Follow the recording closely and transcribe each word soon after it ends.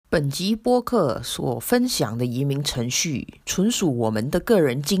本集播客所分享的移民程序纯属我们的个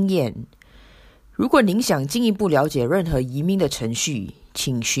人经验。如果您想进一步了解任何移民的程序，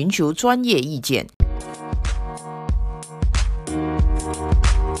请寻求专业意见。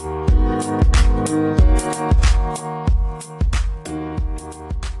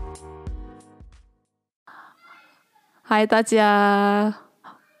嗨，大家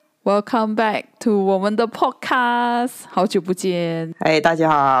 ，Welcome back to 我们的 podcast， 好久不见。嗨，大家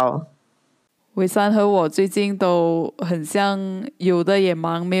好。伟山和我最近都很像，有的也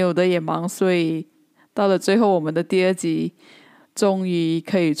忙，没有的也忙，所以到了最后，我们的第二集终于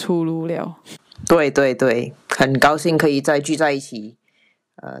可以出炉了。对，很高兴可以再聚在一起，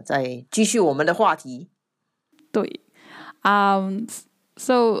再继续我们的话题。对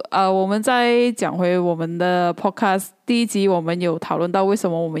，So 我们再讲回我们的 podcast。第一集我们有讨论到为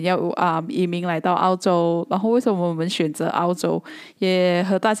什么我们要移民来到澳洲，然后为什么我们选择澳洲，也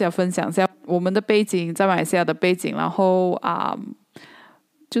和大家分享一下我们的背景，在马来西亚的背景，然后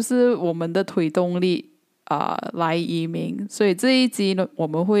就是我们的推动力来移民。所以这一集呢，我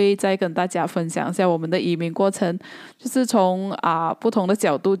们会再跟大家分享一下我们的移民过程，就是从不同的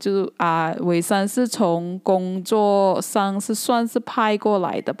角度，就是伟山是从工作上是算是派过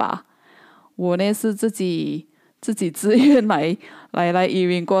来的吧，我呢是自己自愿来移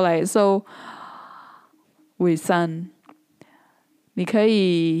民过来。So 伟山，你可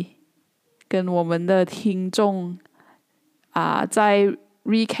以跟我们的听众再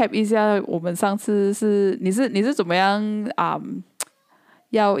recap 一下，我们上次你是怎么样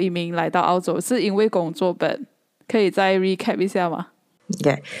要移民来到澳洲？是因为工作本？可以再 recap 一下吗？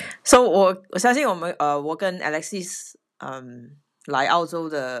 OK，so 我相信我跟 Alexis 来澳洲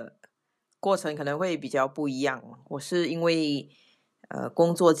的过程可能会比较不一样。我是因为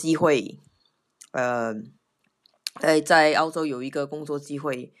工作机会，在澳洲有一个工作机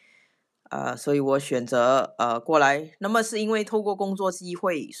会。所以我选择过来。那么是因为透过工作机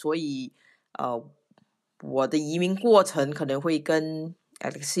会，所以我的移民过程可能会跟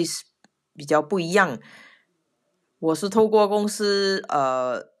Alexis 比较不一样。我是透过公司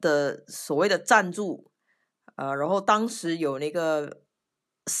的所谓的赞助，然后当时有那个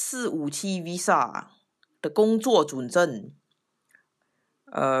457 Visa 的工作准证，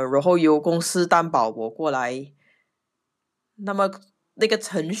然后由公司担保我过来。那么那个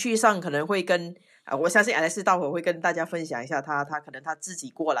程序上可能会跟我相信 Alex 待会会跟大家分享一下他可能他自己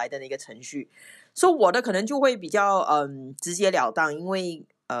过来的那个程序。所以我的可能就会比较直截了当，因为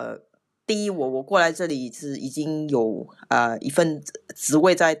第一我过来这里是已经有一份职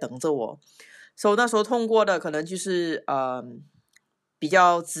位在等着我，所以那时候通过的可能就是比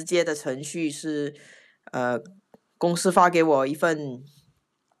较直接的程序是公司发给我一份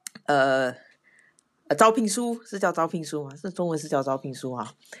招聘书，是叫招聘书吗？是中文是叫招聘书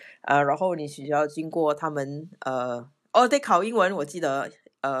哈。然后你需要经过他们得考英文。我记得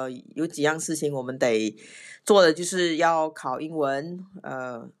有几样事情我们得做的，就是要考英文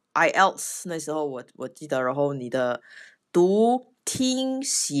IELTS 那时候我记得，然后你的读听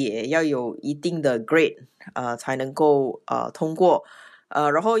写要有一定的 grade 才能够通过。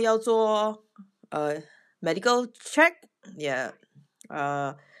然后要做medical check 也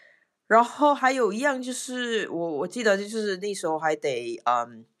然后还有一样就是我记得就是那时候还得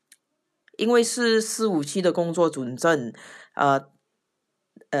因为是457的工作准证，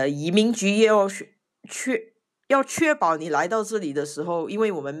移民局要确保你来到这里的时候，因为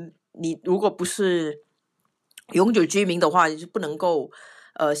你如果不是永久居民的话，你就不能够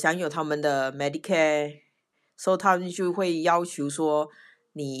享有他们的 Medicare， 所以他们就会要求说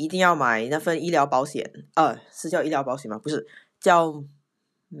你一定要买那份医疗保险，是叫医疗保险吗？不是，叫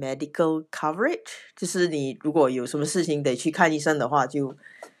medical coverage， 就是你如果有什么事情得去看医生的话，就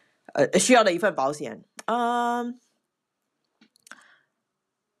需要的一份保险。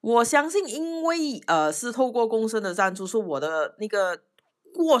我相信因为是透过公司的赞助，说我的那个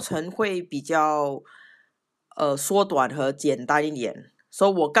过程会比较缩短和简单一点。所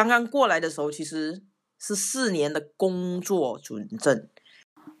以我刚刚过来的时候其实是4年的工作准证。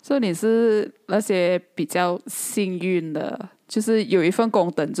所以你是那些比较幸运的，就是有一份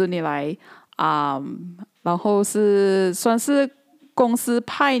工等着你来然后是算是公司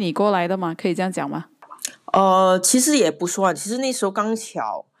派你过来的吗？可以这样讲吗？其实也不算，其实那时候刚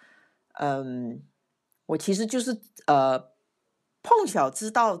巧我其实就是碰巧知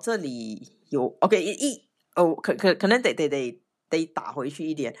道这里有 OK 可能得打回去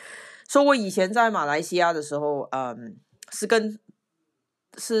一点。所以我以前在马来西亚的时候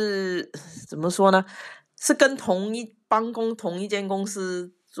是怎么说呢？是跟同一间公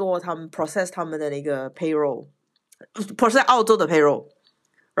司做他们 process 他们的那个 payroll，process 澳洲的 payroll。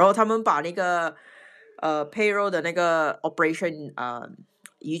然后他们把那个payroll 的那个 operation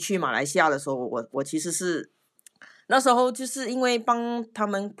移去马来西亚的时候，我其实是那时候就是因为帮他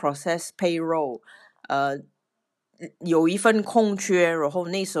们 process payroll，有一份空缺，然后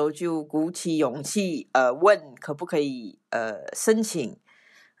那时候就鼓起勇气问可不可以申请，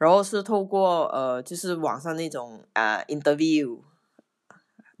然后是透过就是网上那种interview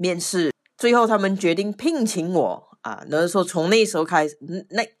面试，最后他们决定聘请我那时候从那时候开始，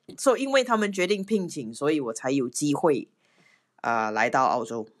因为他们决定聘请，所以我才有机会来到澳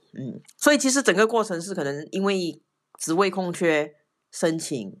洲。所以其实整个过程是可能因为职位空缺申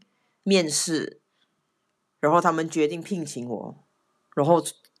请面试，然后他们决定聘请我，然后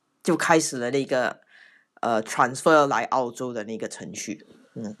就开始了那个transfer 来澳洲的那个程序。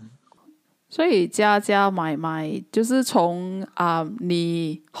所以加加买买就是从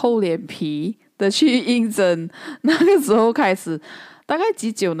你厚脸皮的去应征那个时候开始，大概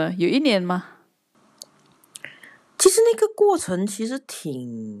几久呢？有1年吗？其实那个过程其实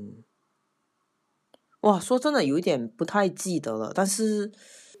说真的有一点不太记得了，但是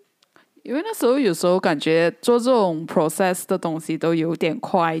因为那时候有时候感觉做这种 process 的东西都有点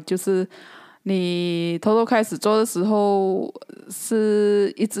快，就是你偷偷开始做的时候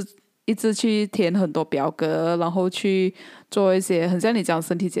是一直去填很多表格，然后去做一些很像你讲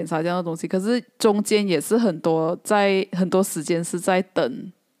身体检查这样的东西，可是中间也是很多时间是在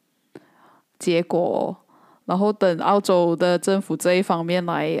等结果，然后等澳洲的政府这一方面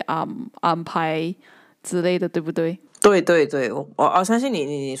来安排之类的，对不对？对对对，我相信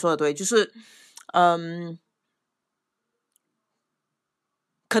你说的对，就是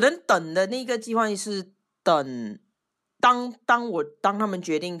可能等的那个计划是等当他们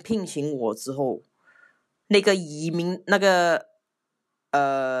决定聘请我之后，那个移民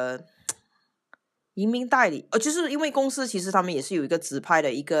代理，就是因为公司其实他们也是有一个指派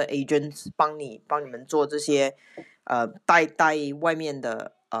的一个 agent 帮你们做这些带外面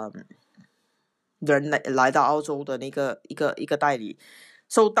的人来到澳洲的那个一个代理。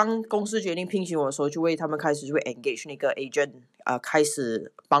所以当公司决定聘请我的时候，就会他们开始就会 engage 那个 agent 开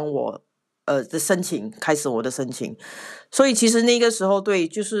始帮我的申请，开始我的申请。所以其实那个时候对，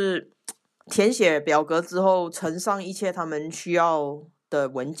就是填写表格之后，呈上一切他们需要的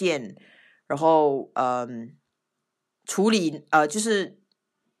文件，然后处理就是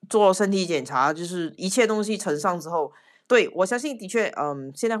做身体检查，就是一切东西呈上之后，对，我相信的确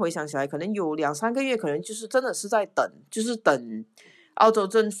现在回想起来可能有2-3个月，可能就是真的是在等，就是等澳洲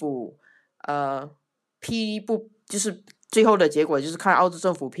政府批不，就是最后的结果就是看澳洲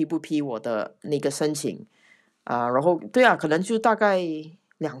政府批不批我的那个申请然后对可能就大概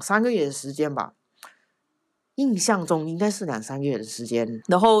2-3个月的时间吧，印象中应该是2-3个月的时间。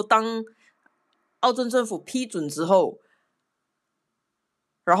然后当澳洲政府批准之后，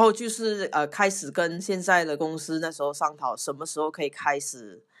然后就是开始跟现在的公司那时候商讨什么时候可以开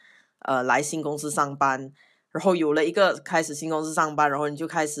始来新公司上班，然后有了一个开始新公司上班，然后你就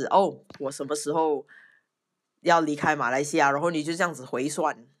开始我什么时候要离开马来西亚，然后你就这样子回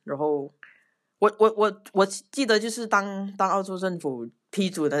算，然后我记得就是当澳洲政府批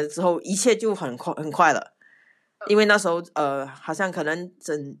准了之后，一切就很快了，因为那时候好像可能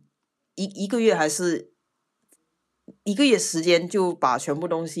整一个月还是1个月时间就把全部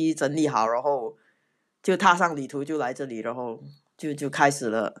东西整理好，然后就踏上旅途，就来这里，然后就开始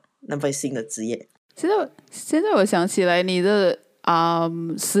了那份新的职业。现在我想起来，你的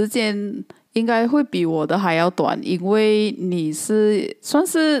时间应该会比我的还要短，因为你是算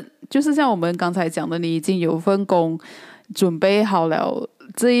是就是像我们刚才讲的，你已经有份工准备好了，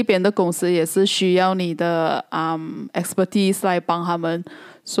这一边的公司也是需要你的expertise 来帮他们，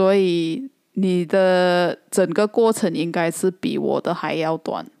所以你的整个过程应该是比我的还要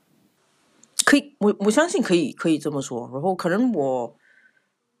短。可以，我相信可以这么说。然后可能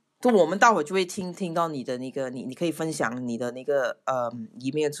我们待会就会听到你的那个，你可以分享你的那个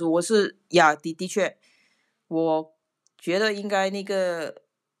一面。我是的确，我觉得应该那个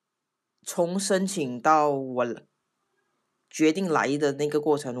从申请到我决定来的那个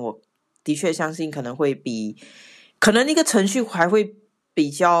过程，我的确相信可能那个程序还会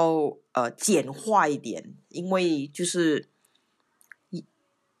比较简化一点，因为已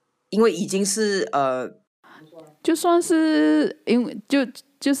经是就算是因为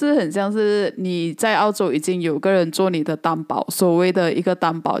就是很像是你在澳洲已经有个人做你的担保，所谓的一个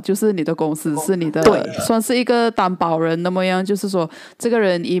担保就是你的公司是你的，算是一个担保人那么样，就是说这个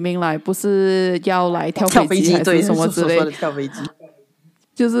人移民来不是要来跳飞机还是什么之类的，跳飞机，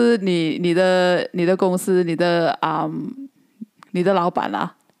就是你的公司你的老板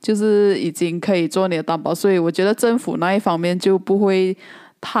啦，就是已经可以做你的担保，所以我觉得政府那一方面就不会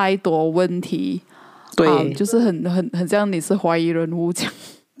太多问题，对，就是很像你是怀疑人物这样。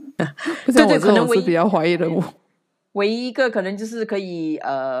不像我这种是比较怀疑人物。唯一一个可能就是可以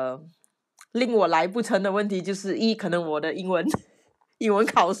令我来不成的问题，就是可能我的英文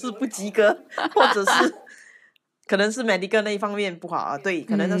考试不及格，或者是可能是 medical 那一方面不好啊。对，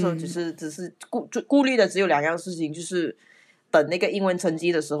可能那时候只是顾虑的只有2样事情，就是等那个英文成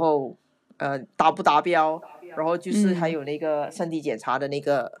绩的时候，达不达标，然后就是还有那个身体检查的那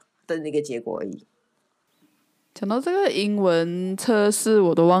个结果而已。讲到这个英文测试，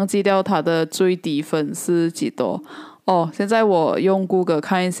我都忘记掉它的最低分是几多哦。现在我用 Google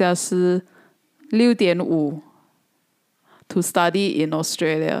看一下是6.5 to study in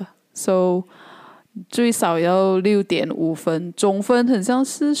Australia， so 最少要6.5分，总分很像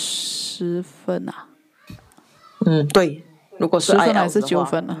是10分啊。对，如果是10分还是9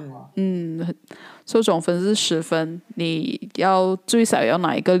分啊？所以总分是10分，你要最少要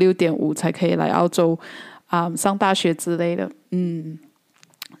拿一个6.5才可以来澳洲。上大学之类的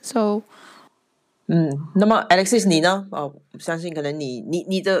那么 Alexis 你呢？相信可能你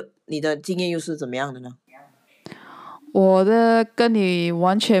的经验又是怎么样的呢？我的跟你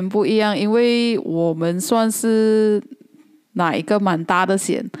完全不一样，因为我们算是拿一个蛮大的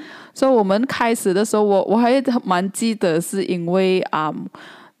险，所以我们开始的时候，我还蛮记得，是因为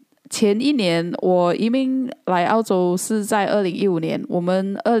前一年我移民来澳洲是在2015年，我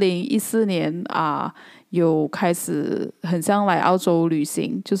们2014年有开始很像来澳洲旅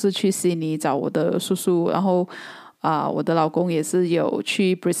行，就是去悉尼找我的叔叔，然后我的老公也是有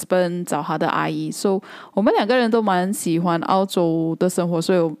去 Brisbane 找他的阿姨，所以我们2个人都蛮喜欢澳洲的生活，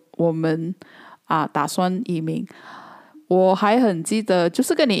所以我们打算移民。我还很记得，就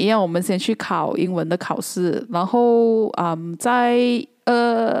是跟你一样，我们先去考英文的考试，然后在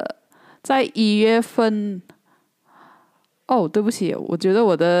1月份，对不起，我觉得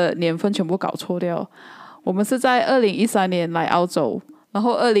我的年份全部搞错掉。我们是在2013年来澳洲，然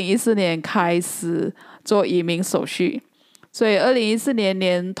后2014年开始做移民手续，所以2014年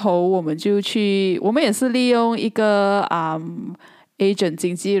年头我们就去，我们也是利用一个agent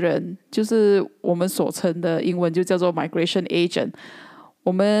经纪人，就是我们所称的英文就叫做 migration agent。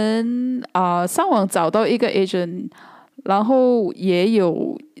我们上网找到一个 agent， 然后也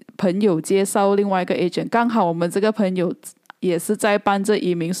有朋友介绍另外一个 agent， 刚好我们这个朋友也是在办这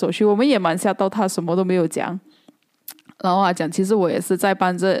移民手续，我们也蛮吓到，他什么都没有讲。然后他讲，其实我也是在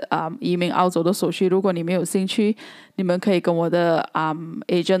办这移民澳洲的手续，如果你们有兴趣，你们可以跟我的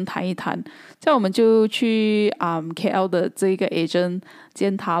agent 谈一谈。这样我们就去KL 的这个 agent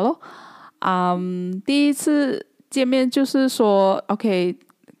见他咯。第一次见面就是说 OK，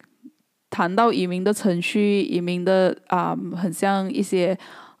 谈到移民的程序，移民的很像一些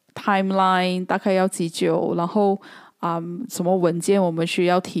timeline 大概要几久，然后什么文件我们需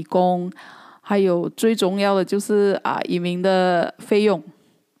要提供，还有最重要的就是移民的费用。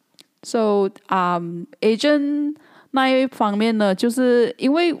So agent 那一方面呢，就是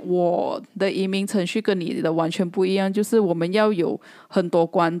因为我的移民程序跟你的完全不一样，就是我们要有很多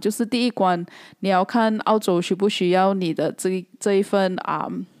关，就是第一关你要看澳洲需不需要你的这一份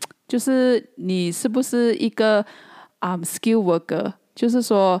就是你是不是一个skill worker， 就是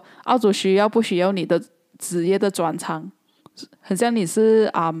说澳洲需要不需要你的职业的专长，很像你是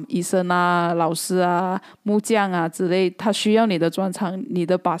医生啊、老师啊、木匠啊之类，他需要你的专长，你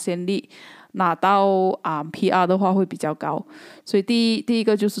的把先力拿到PR 的话会比较高，所以第一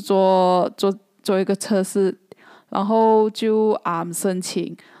个就是做一个测试，然后就申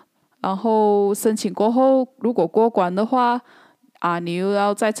请，然后申请过后如果过关的话你又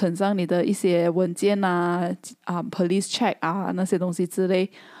要再呈上你的一些文件police check 那些东西之类，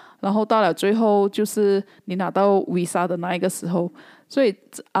然后到了最后就是你拿到 visa 的那一个时候，所以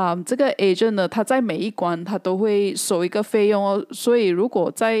这个 agent 呢，他在每一关他都会收一个费用哦，所以如果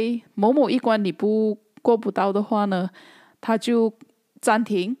在某一关你过不到的话呢，他就暂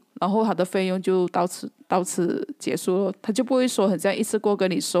停，然后他的费用就到此结束了，他就不会说很像一次过跟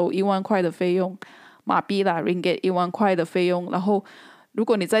你收1万块的费用，马币啦 ringgit 1万块的费用，然后如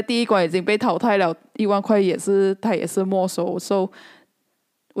果你在第一关已经被淘汰了，1万块他也是没收，所以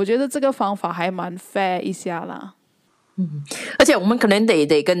我觉得这个方法还蛮 fair 一下啦。而且我们可能得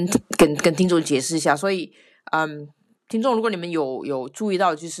跟听众解释一下，所以听众如果你们有注意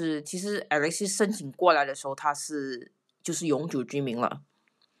到，就是其实 Alexis 申请过来的时候，他就是永久居民了，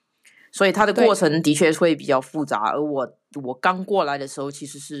所以他的过程的确会比较复杂。而我刚过来的时候，其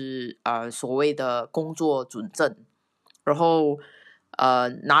实是所谓的工作准证，然后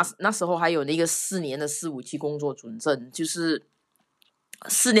那时候还有那个4年的457工作准证，就是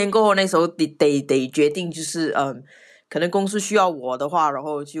4年过后那时候得决定，就是可能公司需要我的话，然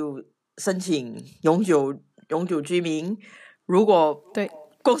后就申请永久居民。如果对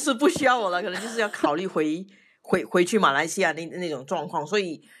公司不需要我了，可能就是要考虑回去马来西亚那种状况。所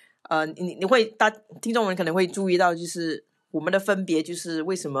以你会听众们可能会注意到，就是我们的分别，就是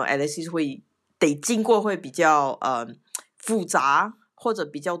为什么 LSC 会得经过会比较复杂或者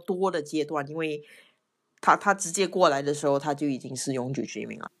比较多的阶段，因为他直接过来的时候，他就已经是永久居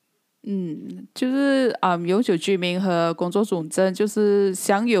民了。就是永久居民和工作准证就是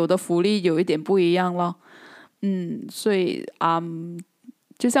享有的福利有一点不一样咯。所以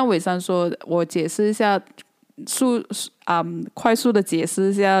就像伟山说，我解释一下快速的解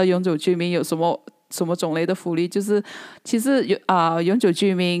释一下永久居民有什么种类的福利。就是其实永久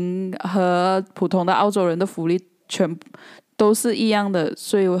居民和普通的澳洲人的福利全都是一样的，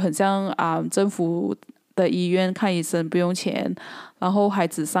所以很像政府的医院看医生不用钱，然后孩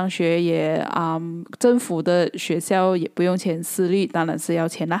子上学也政府的学校也不用钱，私立当然是要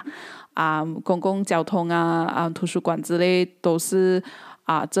钱啦。公共交通图书馆之类都是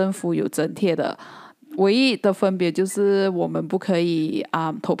政府有津贴的。唯一的分别就是我们不可以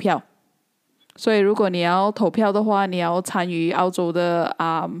投票，所以如果你要投票的话，你要参与澳洲的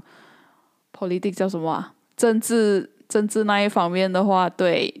politics 叫什么政治那一方面的话，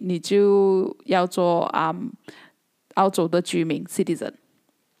对，你就要做澳洲的居民 citizen。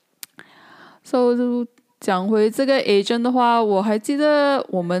 So 讲回这个 agent 的话，我还记得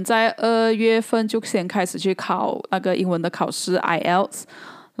我们在2月份就先开始去考那个英文的考试 IELTS，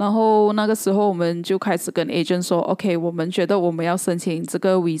 然后那个时候我们就开始跟 agent 说 OK， 我们觉得我们要申请这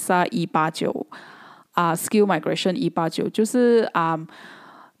个 Visa 189Skill Migration 189，就是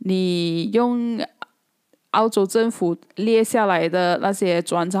你用澳洲政府列下来的那些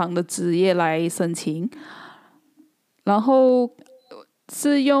专长的职业来申请，然后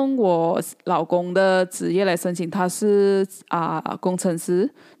是用我老公的职业来申请，他是工程师，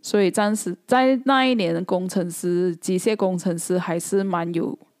所以暂时在那一年工程师机械工程师还是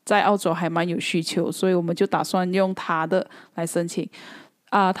在澳洲还蛮有需求，所以我们就打算用他的来申请。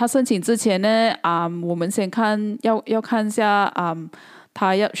他申请之前呢我们先要看一下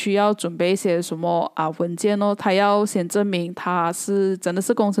他需要准备一些什么文件哦。他要先证明他真的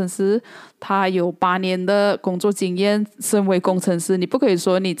是工程师，他有8年的工作经验。身为工程师，你不可以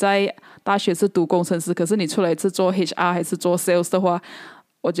说你在大学是读工程师，可是你出来是做 HR 还是做 sales 的话，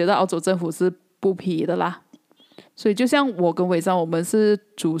我觉得澳洲政府是不批的啦。所以就像我跟伟章，我们是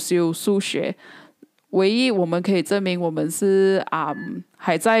主修数学，唯一我们可以证明我们是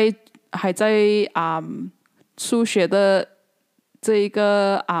还在数学的这一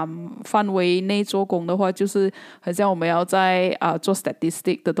个范围内做工的话，就是很像我们要在做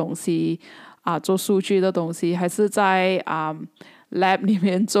statistic 的东西做数据的东西，还是在lab 里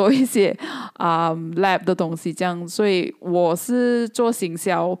面做一些lab 的东西这样。所以我是做行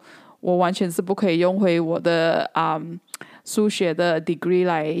销，我完全是不可以用回我的数学的 degree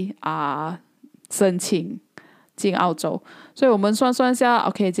来申请进澳洲。所以我们算下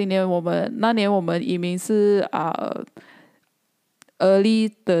OK， 那年我们移民是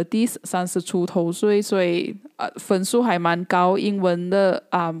early 的第30出头岁，所以分数还蛮高。英文的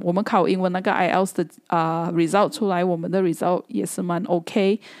我们考英文那个 IELTS 的result 出来，我们的 result 也是蛮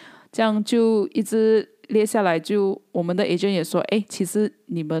OK， 这样就一直列下来。就我们的 agent 也说其实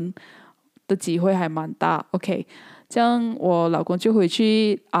你们的机会还蛮大 OK。这样我老公就回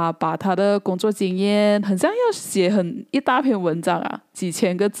去把他的工作经验，很像要写一大篇文章几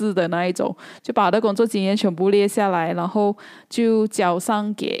千个字的那一种，就把他的工作经验全部列下来，然后就交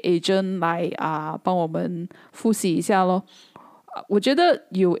上给 agent 来帮我们复习一下咯。我觉得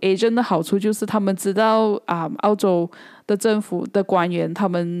有 agent 的好处就是他们知道澳洲的政府的官员他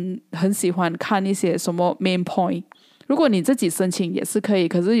们很喜欢看一些什么 main point。如果你自己申请也是可以，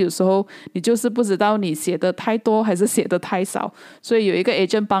可是有时候你就是不知道你写的太多还是写的太少，所以有一个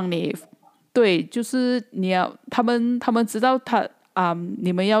agent 帮你，对，就是他们知道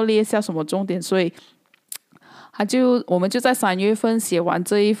你们要列下什么重点，所以我们就在3月份写完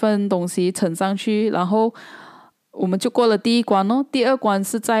这一份东西呈上去，然后我们就过了第1关哦。第2关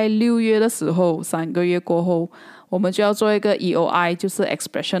是在6月的时候，3个月过后，我们就要做一个 EOI， 就是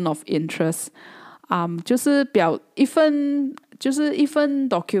Expression of Interest。就是一份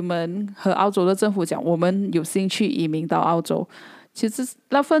document 和澳洲的政府讲我们有兴趣移民到澳洲。其实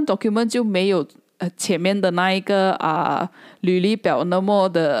那份 document 就没有前面的那一个履历表那么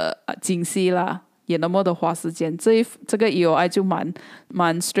的精细啦，也那么的花时间。这个 EOI 就蛮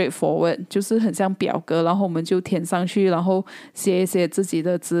straightforward， 就是很像表格，然后我们就填上去，然后写一些自己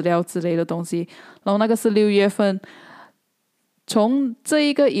的资料之类的东西。然后那个是6月份。从这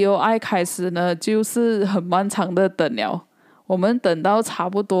一个 EOI 开始呢，就是很漫长的等了。我们等到差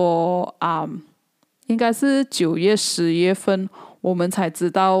不多应该是9月、10月份，我们才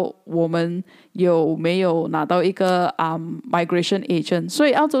知道我们有没有拿到一个migration agent。所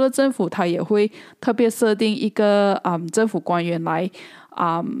以澳洲的政府它也会特别设定一个政府官员来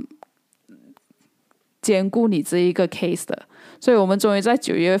兼顾你这一个 case 的。所以我们终于在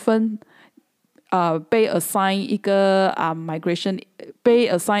9月份被 assign 一个migration， 被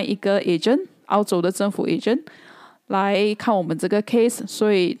assign 一个 agent， 澳洲的政府 agent 来看我们这个 case。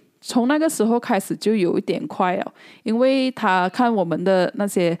所以从那个时候开始就有一点快了，因为他看我们的那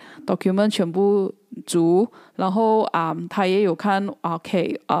些 document 全部足，然后他也有看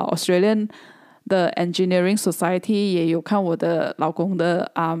Australian 的 Engineering Society 也有看我的老公的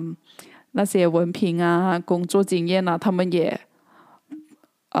那些文凭啊、工作经验啊，他们也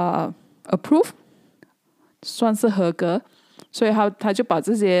approve， 算是合格。所以他就把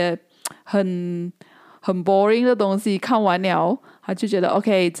这些很 boring 的东西看完了，他就觉得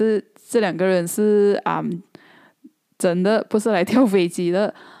OK， 这两个人是真的不是来跳飞机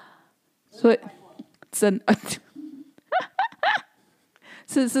的，所以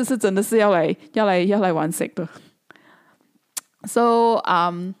是真的是要来玩色的。So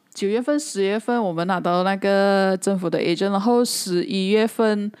 9月份、10月份我们拿到那个政府的 agent， 然后11月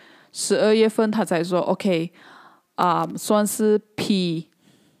份、12月份他才说 OK， 算是 P。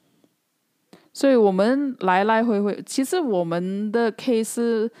所以我们来来回回，其实我们的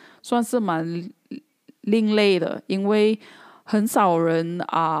case 算是蛮另类的，因为很少人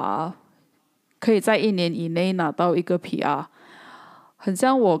可以在1年以内拿到一个 PR。很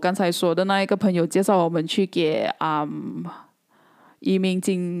像我刚才说的那一个朋友介绍我们去给移民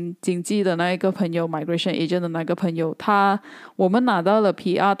经济的那一个朋友 migration agent 的那个朋友，我们拿到了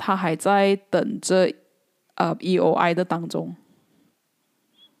PR， 他还在等着EOI 的当中，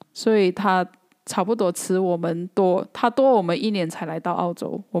所以他差不多迟我们他多我们1年才来到澳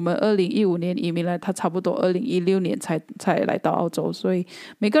洲。我们2015年移民来，他差不多2016年才来到澳洲，所以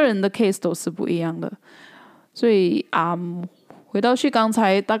每个人的 case 都是不一样的。所以回到去刚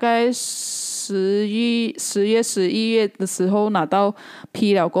才大概10月、11月的时候拿到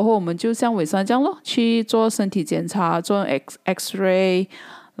P 了过后，我们就像伟山这样咯，去做身体检查，做 X-ray，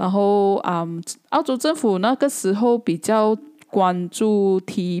 然后澳洲政府那个时候比较关注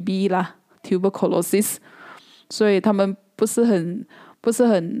TB 啦 ，tuberculosis， 所以他们不是很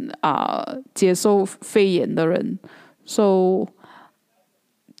接受肺炎的人，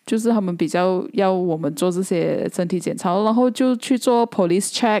就是他们比较要我们做这些身体检查，然后就去做 police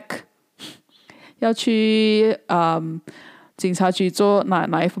check， 要去警察局做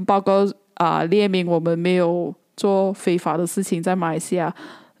哪一份报告列明我们没有做非法的事情在马来西亚。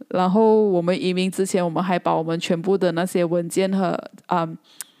然后我们移民之前，我们还把我们全部的那些文件和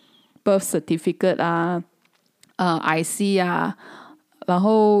birth certificate IC然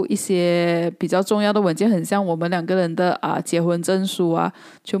后一些比较重要的文件，很像我们两个人的结婚证书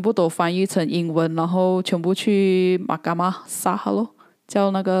全部都翻译成英文，然后全部去马嘎玛沙咯，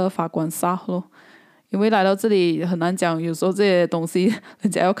叫那个法官沙咯。因为来到这里很难讲，有时候这些东西人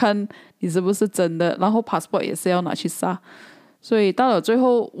家要看你是不是真的，然后 passport 也是要拿去沙。所以到了最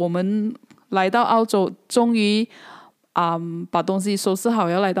后，我们来到澳洲，终于把东西收拾好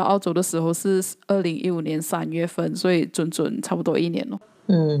要来到澳洲的时候是2015年3月份，所以整差不多1年了。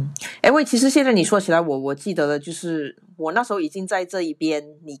喂，其实现在你说起来，我记得了，就是我那时候已经在这一边，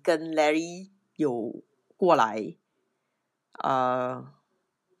你跟 Larry 有过来，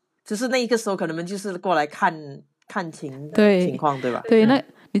只是那一个时候可能就是过来看情况，对吧？对，那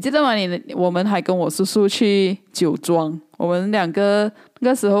你记得吗？我们还跟我叔叔去酒庄，我们两个那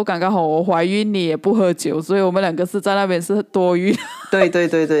个时候刚刚好我怀孕，你也不喝酒，所以我们两个是在那边是多余。对。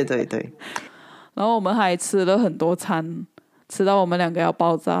然后我们还吃了很多餐，吃到我们两个要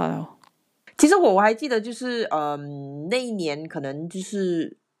爆炸了。其实我还记得，就是那一年可能就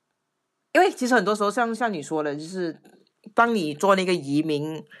是因为其实很多时候像你说的，就是当你做那个移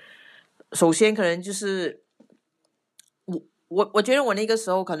民，首先可能就是我觉得我那个时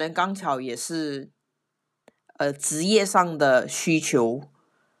候可能刚巧也是职业上的需求，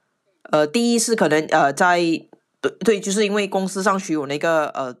第一是可能在对，就是因为公司上许有那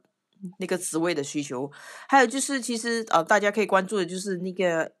个职位的需求，还有就是其实大家可以关注的就是那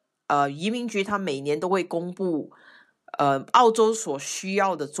个移民局他每年都会公布澳洲所需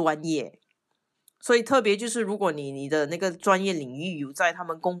要的专业，所以特别就是如果你的那个专业领域有在他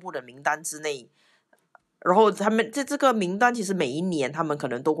们公布的名单之内，然后他们这个名单其实每一年他们可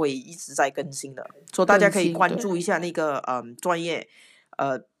能都会一直在更新的，所以大家可以关注一下那个专业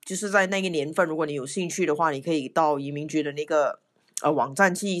就是在那个年份，如果你有兴趣的话，你可以到移民局的那个网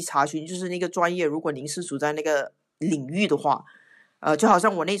站去查询，就是那个专业，如果您是处在那个领域的话，就好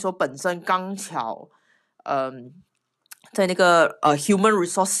像我那时候本身刚巧在那个human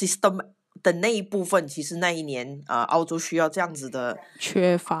resource system 的那一部分，其实那一年澳洲需要这样子的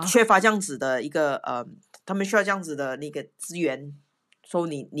缺乏这样子的一个他们需要这样子的那个资源，所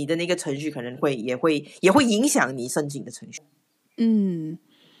以你的那个程序可能也会影响你申请的程序。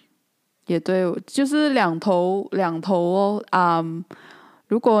也对，就是两头哦。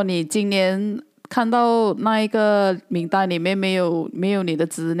如果你今年看到那一个名单里面没有你的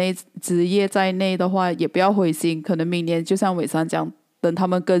职业在内的话，也不要灰心，可能明年就像伟山讲，等他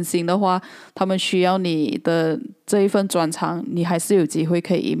们更新的话，他们需要你的这一份专长，你还是有机会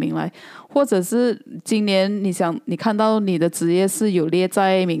可以移民来。或者是今年你看到你的职业是有列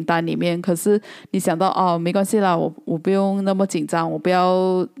在名单里面，可是你想到没关系啦，我不用那么紧张，我不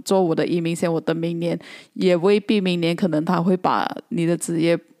要做我的移民险，我等明年，也未必明年可能他会把你的职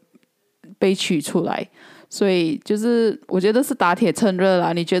业被取出来。所以就是我觉得是打铁趁热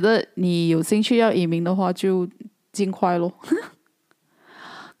啦，你觉得你有兴趣要移民的话就尽快咯。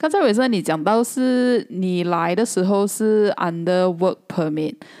刚才伟生你讲到是你来的时候是 under work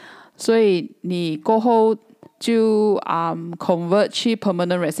permit， 所以你过后就convert 去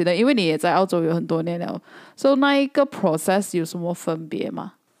permanent resident， 因为你也在澳洲有很多年了，所以那一个 process 有什么分别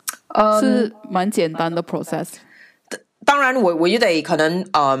吗？是蛮简单的 process。当然我也得可能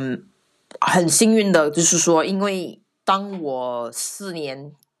很幸运的，就是说，因为当我4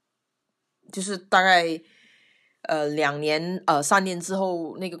年，就是大概2年3年之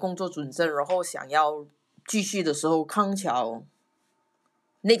后那个工作准证，然后想要继续的时候，康桥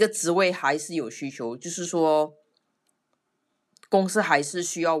那个职位还是有需求，就是说公司还是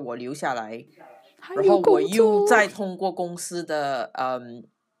需要我留下来，然后我又再通过公司的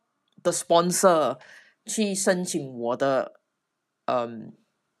sponsor 去申请我的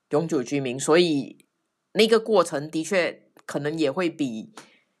永久居民，所以那个过程的确可能也会比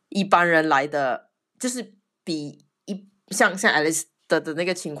一般人来的，就是比像 Alice 的那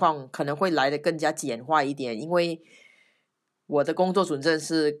个情况可能会来的更加简化一点，因为我的工作准证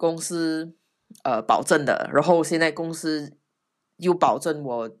是公司保证的，然后现在公司又保证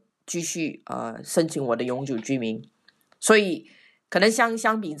我继续申请我的永久居民，所以可能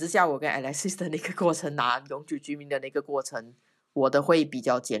相比之下，我跟 Alexis 的那个过程拿永久居民的那个过程，我的会比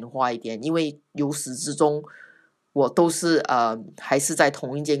较简化一点，因为由始至终我都是还是在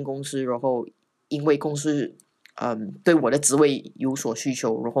同一间公司，然后因为公司对我的职位有所需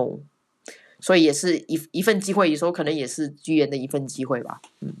求，然后所以也是一份机会，有时候可能也是居然的一份机会吧。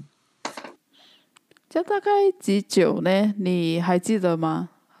这大概几久呢？你还记得吗？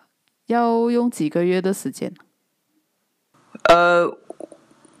要用几个月的时间？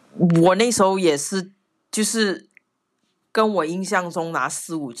我那时候也是，就是跟我印象中拿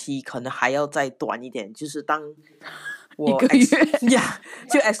4、5期可能还要再短一点，就是当我1个月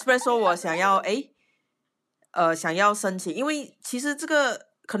就 express 说我想要想要申请，因为其实这个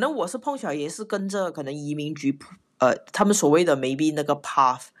可能我是碰巧也是跟着可能移民局他们所谓的 maybe 那个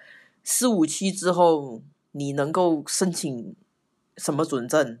path 4、5期之后你能够申请什么准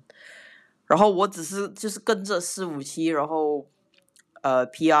证，然后我只是就是跟着4、5期，然后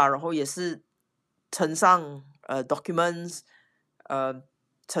PR， 然后也是呈上documents，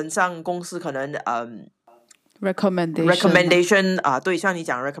 呈上公司可能recommendation 对，像你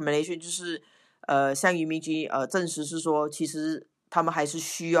讲 recommendation 就是向移民局证实是说，其实他们还是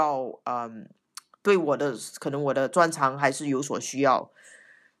需要对我的可能我的专长还是有所需要，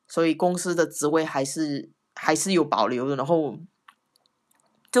所以公司的职位还是有保留的，然后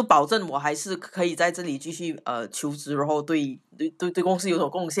就保证我还是可以在这里继续求职，然后对公司有所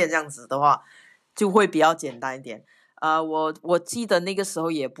贡献，这样子的话就会比较简单一点。我记得那个时候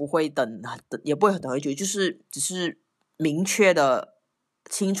也不会等很久，就是只是明确的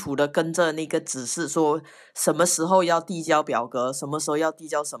清楚的跟着那个指示说什么时候要递交表格，什么时候要递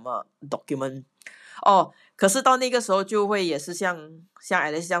交什么 document。可是到那个时候就会也是像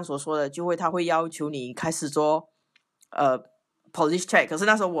Alice 这样所说的，他会要求你开始做police check， 可是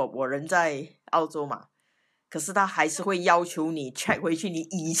那时候我人在澳洲嘛，可是他还是会要求你 check 回去你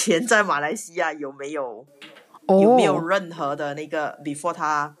以前在马来西亚有没有任何的那个 before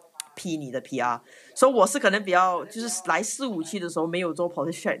他批你的 PR， 所以我是可能比较就是来4、5期的时候没有做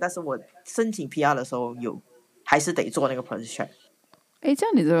police check， 但是我申请 PR 的时候还是得做那个 police check。这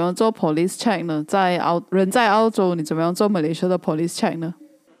样你怎么样做 police check 呢？人在澳洲，你怎么样做 Malaysia 的 police check 呢？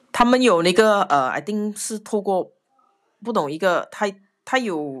他们有那个I think 是透过不懂一个他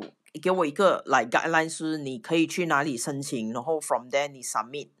有给我一个guideline 是你可以去哪里申请，然后 from there 你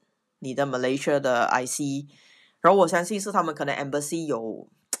submit 你的 Malaysia 的 IC， 然后我相信是他们可能 embassy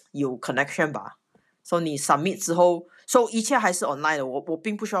有 connection 吧，所以你 submit 之后，一切还是 online 的，我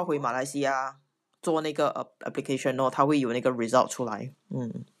并不需要回马来西亚做那个application 哦，它会有那个 result 出来。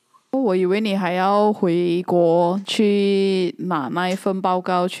我以为你还要回国去拿那一份报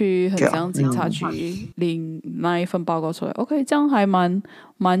告，去很像警察局领那一份报告出来。OK， 这样还蛮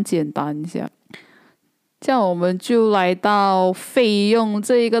简单一下。这样我们就来到费用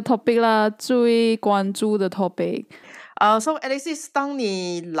这一个 topic 啦，最关注的 topic。So Alexis， 当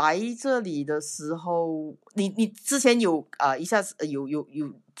你来这里的时候，你之前有一下子有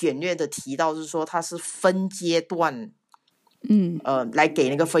简略的提到，是说它是分阶段。来给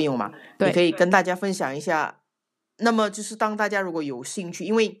那个费用嘛，你可以跟大家分享一下。那么就是当大家如果有兴趣，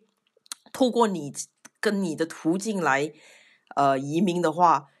因为透过你跟你的途径来移民的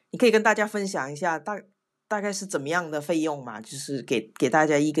话，你可以跟大家分享一下大概是怎么样的费用嘛，就是给大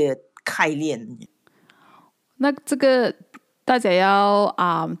家一个概念。那这个大家要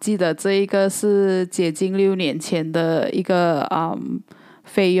记得，这一个是接近6年前的一个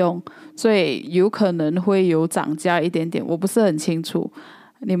费用，所以有可能会有涨价一点点，我不是很清楚。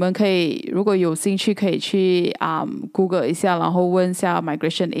你们可以如果有兴趣可以去Google 一下，然后问一下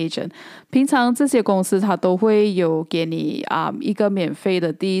Migration Agent。平常这些公司它都会有给你一个免费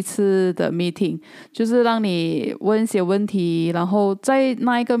的第一次的 meeting， 就是让你问一些问题，然后在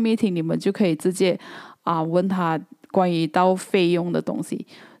那一个 meeting 你们就可以直接问他关于到费用的东西。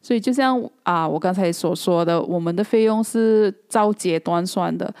所以就像我刚才所说的，我们的费用是照阶段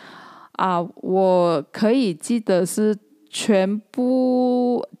算的我可以记得是全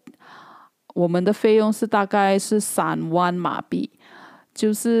部我们的费用是大概是3万马币，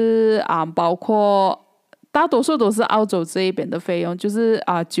就是包括大多数都是澳洲这一边的费用，就是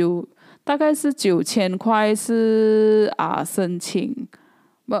大概是9000块是申请，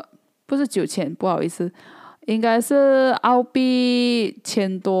不是9000，不好意思。应该是澳币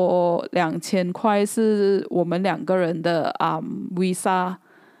1000多2000块是我们2个人的visa，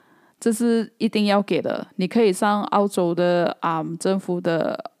 这是一定要给的。你可以上澳洲的政府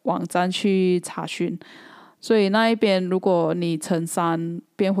的网站去查询。所以那一边如果你乘3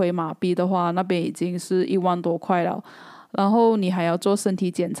变回马币的话，那边已经是1万多块了。然后你还要做身体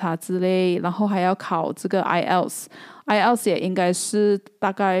检查之类，然后还要考这个 IELTS 也应该是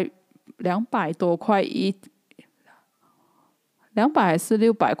大概200多块200还是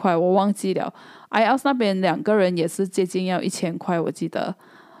600块我忘记了。 IELTS 那边2个人也是接近要1000块我记得。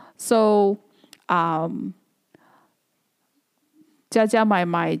 So 加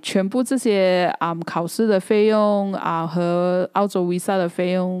买全部这些考试的费用和澳洲 visa 的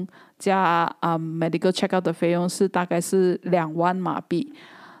费用加medical check out 的费用是大概是2万马币。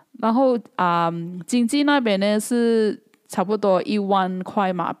然后经济那边呢是差不多1万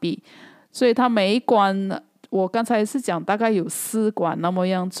块马币。所以它每一关我刚才是讲大概有4关那么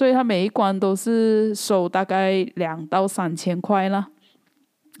样，所以它每一关都是收大概2到3千块啦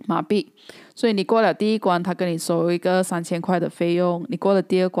马币。所以你过了第一关他跟你收一个3000块的费用，你过了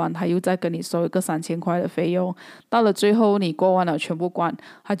第2关他又再跟你收一个3000块的费用，到了最后你过完了全部关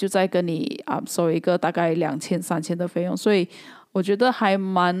他就再跟你收一个大概2000、3000的费用。所以我觉得还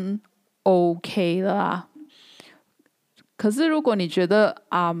蛮 OK 的啦。可是如果你觉得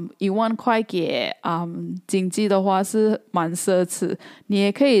1万块给经济的话是蛮奢侈，你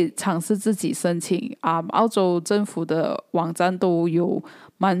也可以尝试自己申请。澳洲政府的网站都有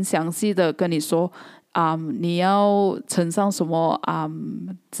蛮详细的跟你说你要呈上什么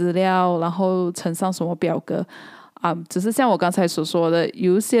资料，然后呈上什么表格。只是像我刚才所说的，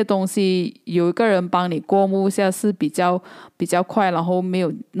有一些东西有一个人帮你过目一下是比较快，然后没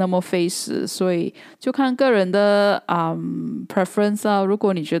有那么费时，所以就看个人的preference 如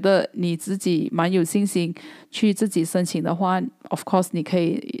果你觉得你自己蛮有信心去自己申请的话 of course 你可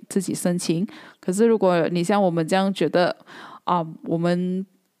以自己申请。可是如果你像我们这样觉得我们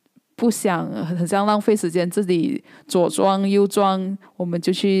不想很像浪费时间自己左装右装，我们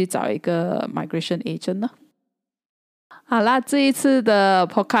就去找一个 migration agent 了。好啦，这一次的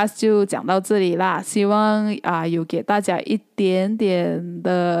podcast 就讲到这里啦，希望有给大家一点点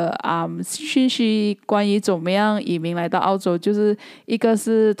的讯息关于怎么样移民来到澳洲，就是一个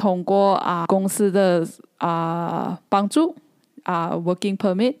是通过公司的帮助working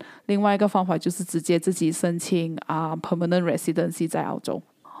permit， 另外一个方法就是直接自己申请permanent residency 在澳洲。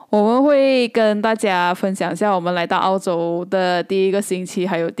我们会跟大家分享一下我们来到澳洲的第1个星期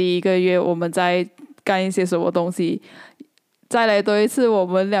还有第1个月我们在干一些什么东西。再来多一次，我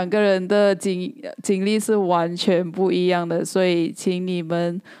们两个人的经历是完全不一样的，所以请你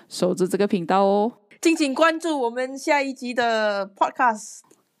们守住这个频道哦。敬请关注我们下一集的 podcast。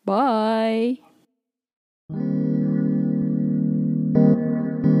拜。